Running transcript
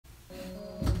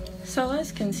So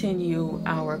let's continue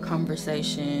our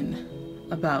conversation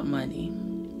about money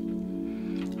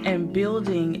and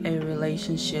building a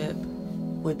relationship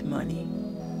with money.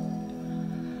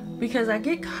 Because I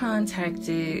get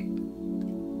contacted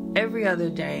every other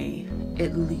day,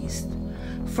 at least,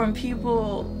 from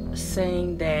people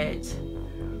saying that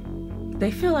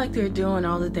they feel like they're doing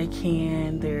all that they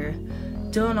can. They're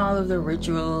doing all of the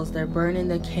rituals. They're burning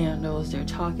the candles. They're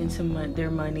talking to their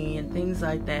money and things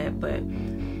like that. But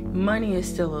money is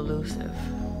still elusive.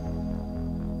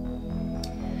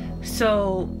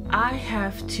 So I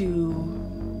have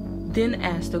to then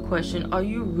ask the question, are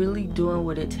you really doing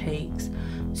what it takes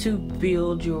to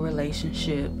build your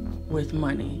relationship with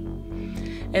money?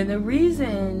 And the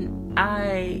reason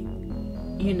I,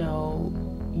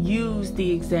 use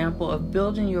the example of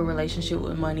building your relationship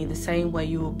with money the same way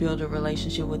you will build a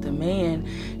relationship with a man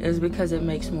is because it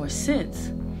makes more sense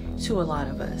to a lot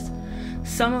of us.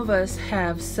 Some of us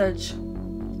have such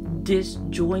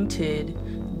disjointed,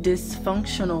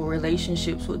 dysfunctional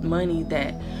relationships with money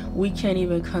that we can't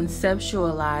even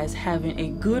conceptualize having a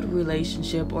good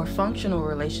relationship or functional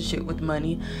relationship with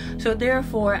money. So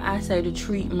therefore, I say to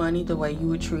treat money the way you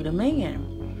would treat a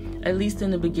man, at least in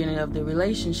the beginning of the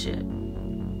relationship.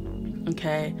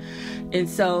 Okay? And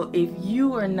so if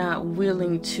you are not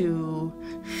willing to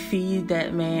feed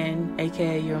that man,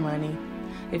 aka your money,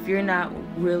 if you're not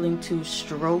willing to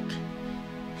stroke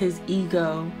his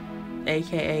ego,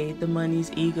 aka the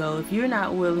money's ego, if you're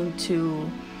not willing to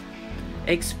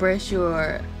express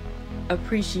your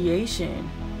appreciation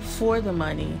for the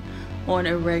money on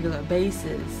a regular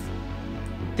basis,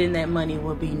 then that money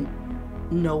will be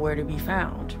nowhere to be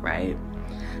found, right?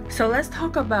 So let's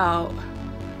talk about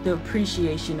the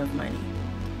appreciation of money.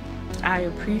 I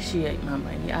appreciate my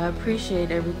money. I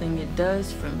appreciate everything it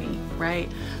does for me, right?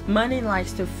 Money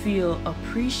likes to feel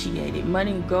appreciated.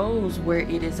 Money goes where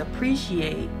it is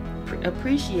appreciated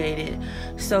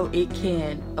so it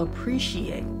can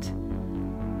appreciate,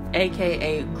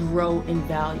 aka grow in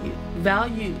value.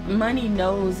 Money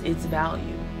knows its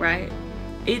value, right?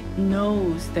 It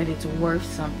knows that it's worth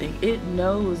something. It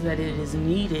knows that it is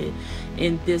needed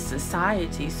in this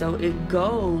society. So it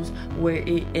goes where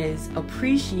it is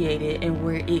appreciated and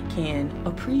where it can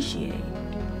appreciate.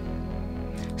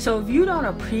 So if you don't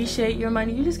appreciate your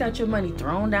money, you just got your money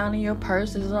thrown down in your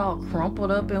purse, it's all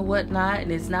crumpled up and whatnot,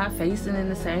 and it's not facing in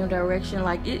the same direction,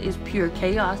 like it is pure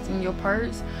chaos in your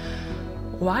purse,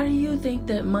 why do you think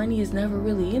that money is never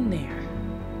really in there?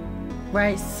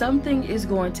 Right? Something is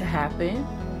going to happen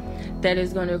that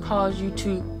is going to cause you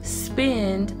to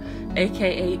spend,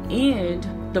 aka end,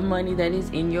 the money that is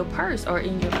in your purse or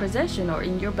in your possession or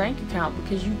in your bank account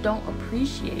because you don't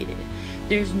appreciate it.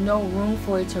 There's no room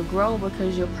for it to grow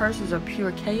because your purses are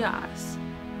pure chaos.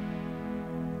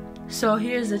 So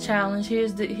here's the challenge.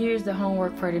 Here's the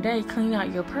homework for today. Clean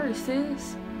out your purse,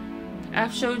 sis.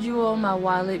 I've showed you all my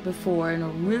wallet before in a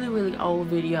really, really old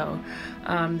video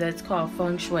that's called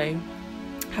Feng Shui.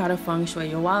 How to Feng Shui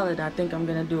your wallet. I think I'm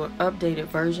going to do an updated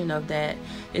version of that.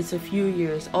 It's a few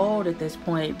years old at this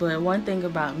point, but one thing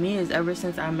about me is ever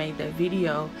since I made that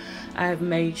video, I have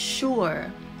made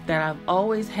sure that I've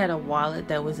always had a wallet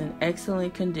that was in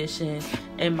excellent condition,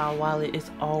 and my wallet is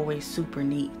always super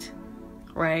neat,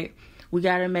 right? We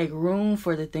got to make room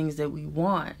for the things that we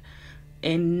want,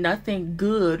 and nothing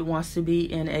good wants to be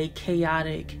in a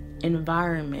chaotic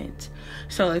environment.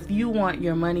 So if you want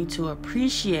your money to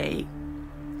appreciate,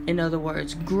 in other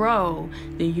words, grow,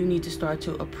 then you need to start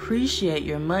to appreciate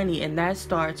your money, and that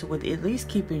starts with at least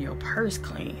keeping your purse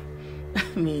clean.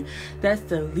 I mean, that's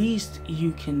the least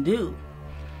you can do.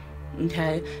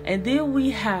 Okay? And then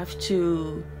we have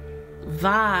to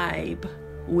vibe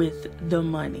with the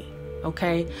money.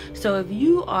 Okay? So if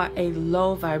you are a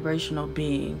low vibrational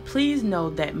being, please know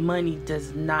that money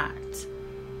does not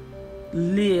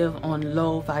live on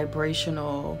low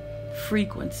vibrational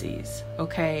frequencies.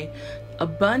 Okay?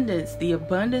 The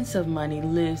abundance of money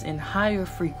lives in higher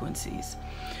frequencies.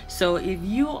 So if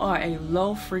you are a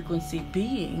low frequency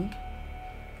being,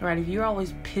 right, if you're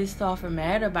always pissed off or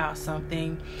mad about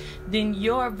something, then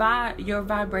your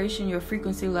vibration, your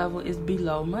frequency level is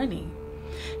below money.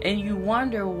 And you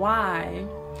wonder why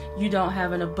you don't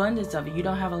have an abundance of it. You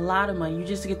don't have a lot of money. You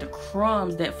just get the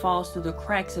crumbs that falls through the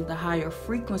cracks of the higher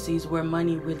frequencies where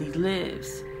money really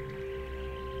lives.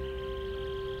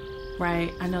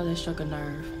 Right? I know that struck a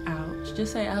nerve. Ouch.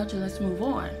 Just say ouch and let's move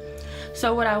on.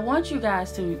 So what I want you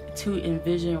guys to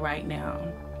envision right now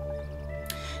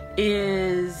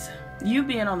is you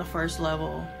being on the first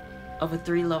level of a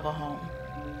 3-level home.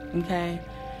 Okay?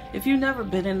 If you've never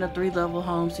been in a 3-level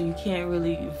home, so you can't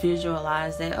really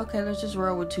visualize that, okay, let's just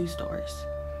roll with 2 stories.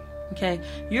 Okay,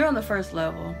 you're on the first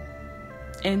level,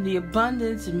 and the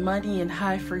abundance and money and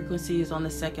high frequency is on the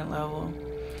second level.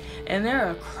 And there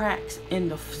are cracks in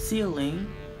the ceiling.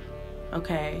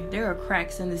 Okay, there are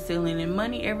cracks in the ceiling, and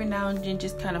money every now and then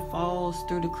just kind of falls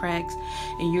through the cracks,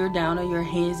 and you're down on your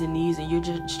hands and knees, and you're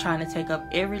just trying to take up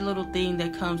every little thing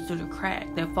that comes through the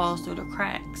crack, that falls through the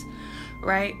cracks,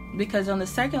 right? Because on the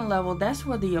second level, that's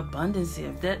where the abundance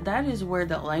is. That is where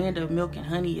the land of milk and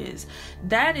honey is.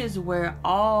 That is where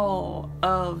all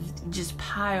of just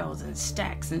piles and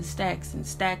stacks and stacks and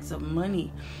stacks of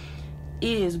money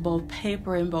is, both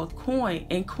paper and both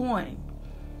coin.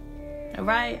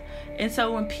 Right? And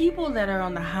so when people that are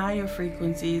on the higher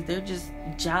frequencies, they're just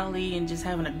jolly and just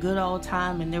having a good old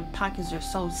time, and their pockets are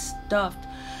so stuffed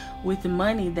with the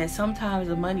money that sometimes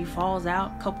the money falls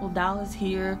out, a couple dollars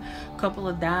here, a couple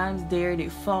of dimes there, and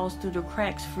it falls through the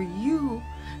cracks. For you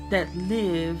that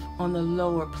live on the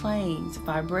lower planes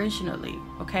vibrationally,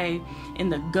 okay, in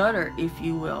the gutter, if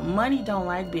you will. Money don't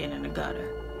like being in the gutter.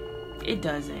 It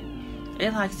doesn't.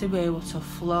 It likes to be able to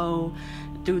flow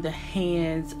through the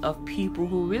hands of people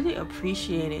who really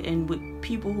appreciate it, and with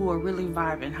people who are really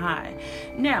vibing high.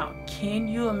 Now, can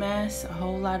you amass a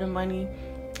whole lot of money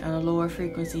on a lower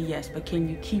frequency? Yes, but can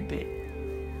you keep it?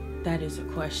 That is a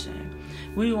question.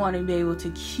 We want to be able to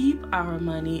keep our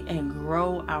money and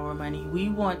grow our money. We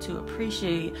want to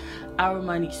appreciate our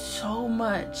money so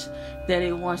much that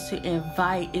it wants to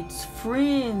invite its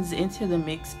friends into the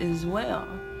mix as well.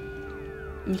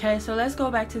 Okay, so let's go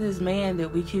back to this man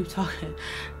that we keep talking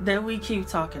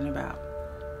about,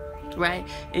 right?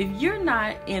 If you're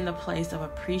not in the place of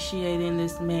appreciating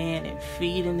this man and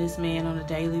feeding this man on a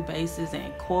daily basis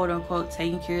and quote unquote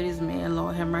taking care of this man,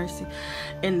 Lord have mercy,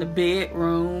 in the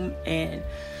bedroom, and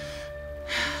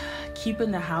keeping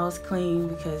the house clean,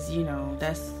 because you know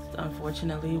that's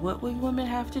unfortunately what we women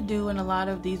have to do in a lot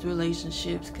of these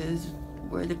relationships, because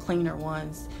we're the cleaner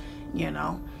ones, you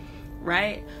know,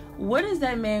 right? What is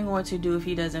that man going to do if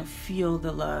he doesn't feel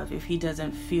the love, if he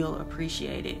doesn't feel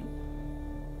appreciated?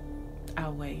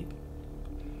 I'll wait.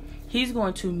 He's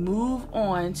going to move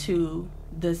on to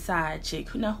the side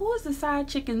chick. Now, who is the side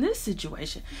chick in this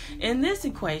situation? In this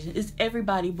equation, it's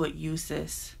everybody but you,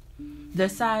 sis. The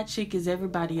side chick is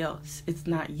everybody else. It's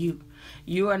not you.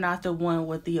 You are not the one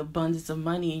with the abundance of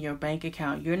money in your bank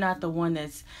account. You're not the one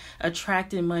that's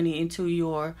attracting money into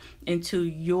your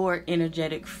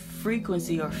energetic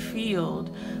frequency or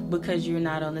field, because you're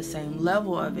not on the same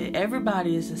level of it.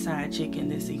 Everybody is a side chick in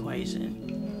this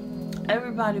equation.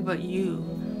 Everybody but you.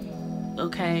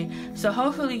 Okay? So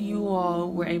hopefully you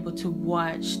all were able to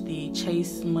watch the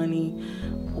Chase Money,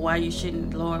 Why You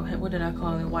Shouldn't, Lord, what did I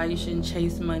call it? Why You Shouldn't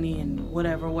Chase Money, and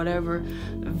whatever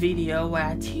video, where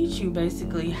I teach you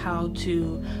basically how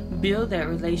to build that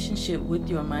relationship with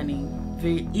your money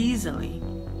very easily.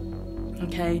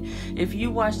 Okay? If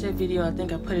you watched that video, I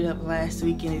think I put it up last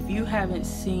week, and if you haven't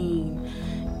seen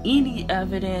any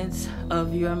evidence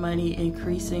of your money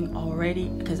increasing already,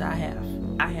 because I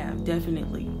have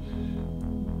definitely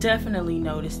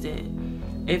noticed it.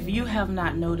 If you have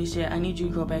not noticed yet, I need you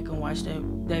to go back and watch that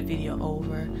video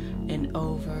over and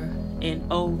over and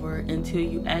over until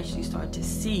you actually start to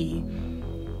see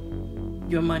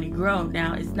your money grow.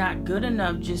 Now, it's not good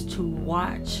enough just to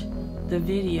watch the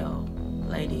video,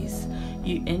 ladies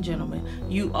and gentlemen.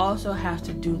 You also have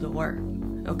to do the work,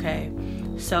 okay?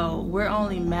 So we're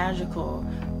only magical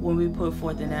when we put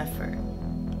forth an effort.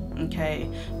 Okay,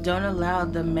 don't allow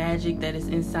the magic that is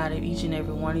inside of each and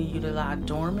every one of you to lie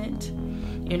dormant.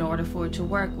 In order for it to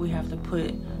work, we have to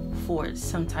put forth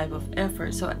some type of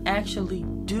effort. So actually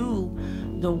do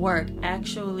the work.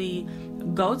 Actually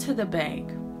go to the bank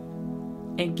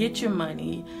and get your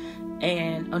money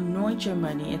and anoint your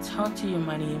money and talk to your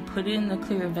money and put it in the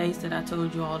clear vase that I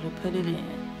told you all to put it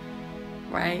in,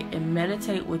 right? And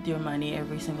meditate with your money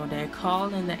every single day.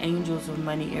 Call in the angels of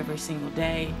money every single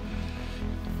day.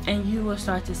 And you will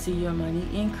start to see your money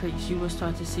increase. You will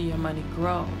start to see your money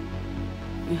grow.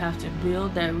 You have to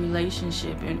build that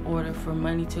relationship in order for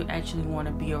money to actually want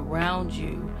to be around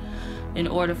you, in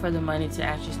order for the money to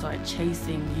actually start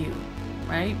chasing you,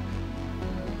 right?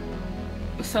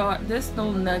 So this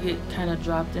little nugget kind of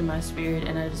dropped in my spirit,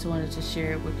 and I just wanted to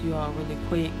share it with you all really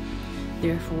quick.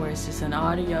 Therefore, it's just an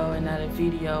audio and not a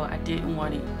video. I didn't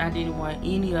want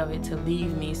any of it to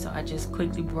leave me, so I just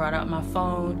quickly brought out my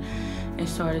phone and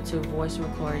started to voice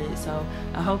record it. So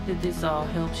I hope that this all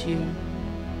helps you.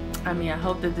 I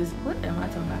hope that this, what am I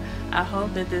talking about? I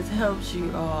hope that this helps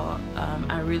you all.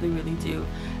 I really, really do.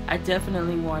 I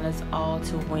definitely want us all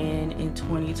to win in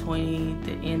 2020,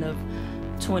 the end of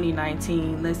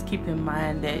 2019, let's keep in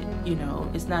mind that, you know,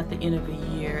 it's not the end of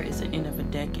a year, it's the end of a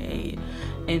decade.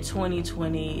 And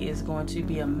 2020 is going to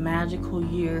be a magical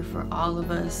year for all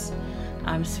of us.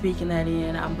 I'm speaking that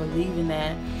in, I'm believing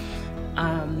that.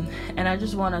 And I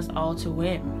just want us all to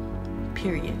win,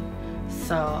 period.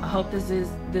 So I hope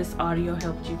this audio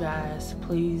helped you guys.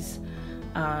 Please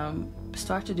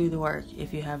start to do the work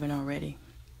if you haven't already.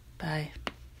 Bye.